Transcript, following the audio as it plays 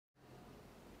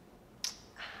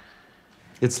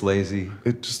It's lazy.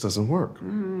 It just doesn't work.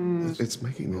 It's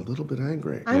making me a little bit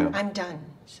angry. I'm done.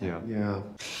 So. Yeah.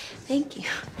 Thank you.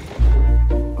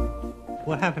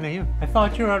 What happened to you? I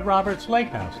thought you were at Robert's lake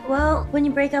house. Well, when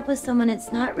you break up with someone,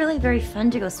 it's not really very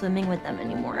fun to go swimming with them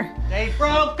anymore. They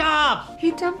broke up! He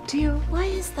dumped you. Why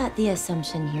is that the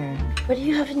assumption here? What do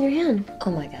you have in your hand? Oh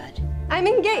my God. I'm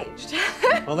engaged.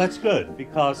 Well, that's good,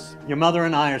 because your mother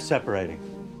and I are separating.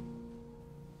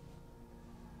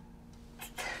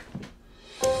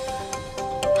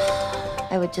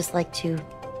 I would just like to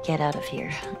get out of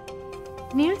here.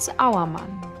 Nils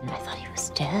Auermann. I thought he was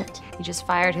dead. He just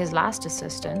fired his last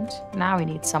assistant. Now he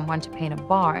needs someone to paint a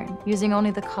barn, using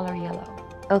only the color yellow.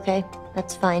 Okay,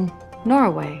 that's fine.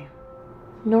 Norway.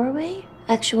 Norway?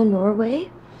 Actual Norway?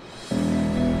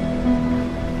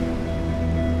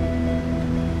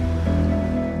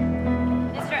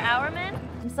 Mr. Auermann?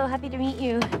 I'm so happy to meet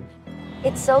you.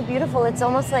 It's so beautiful. It's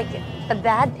almost like a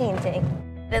bad painting.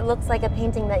 It looks like a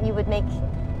painting that you would make,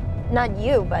 not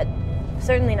you, but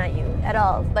certainly not you at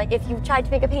all. Like if you tried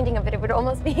to make a painting of it, it would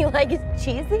almost be like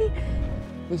cheesy.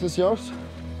 This is yours?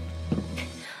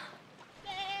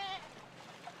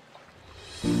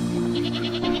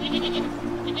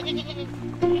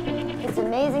 It's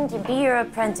amazing to be your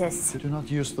apprentice. Do not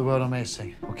use the word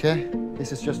amazing, okay?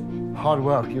 This is just hard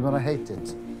work. You're gonna hate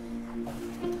it.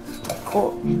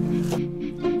 Cool.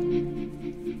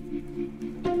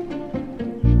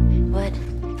 What?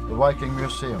 The Viking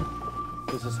Museum.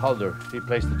 This is Halder. He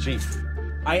plays the chief.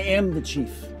 I am the chief.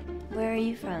 Where are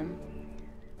you from?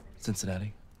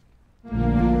 Cincinnati.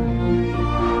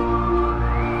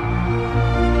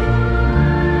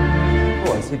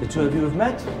 Oh, I see the two of you have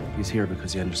met. He's here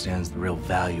because he understands the real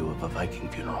value of a Viking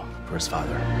funeral for his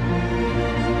father.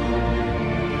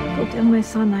 Go tell my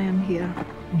son I am here.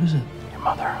 What is it? Your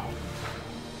mother.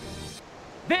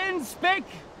 Then speak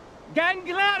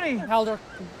Gangleri. Halder,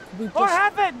 Or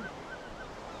heaven.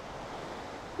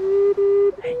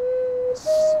 Hey.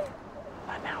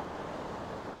 Not now.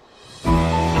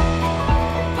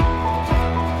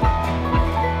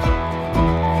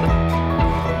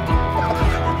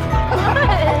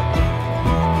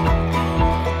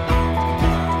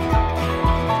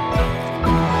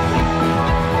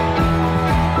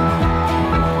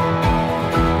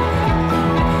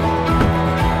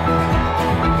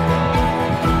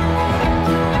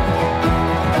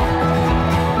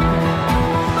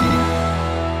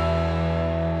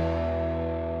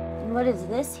 What is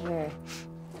this here?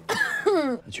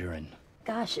 It's urine.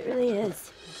 Gosh, it really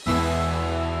is.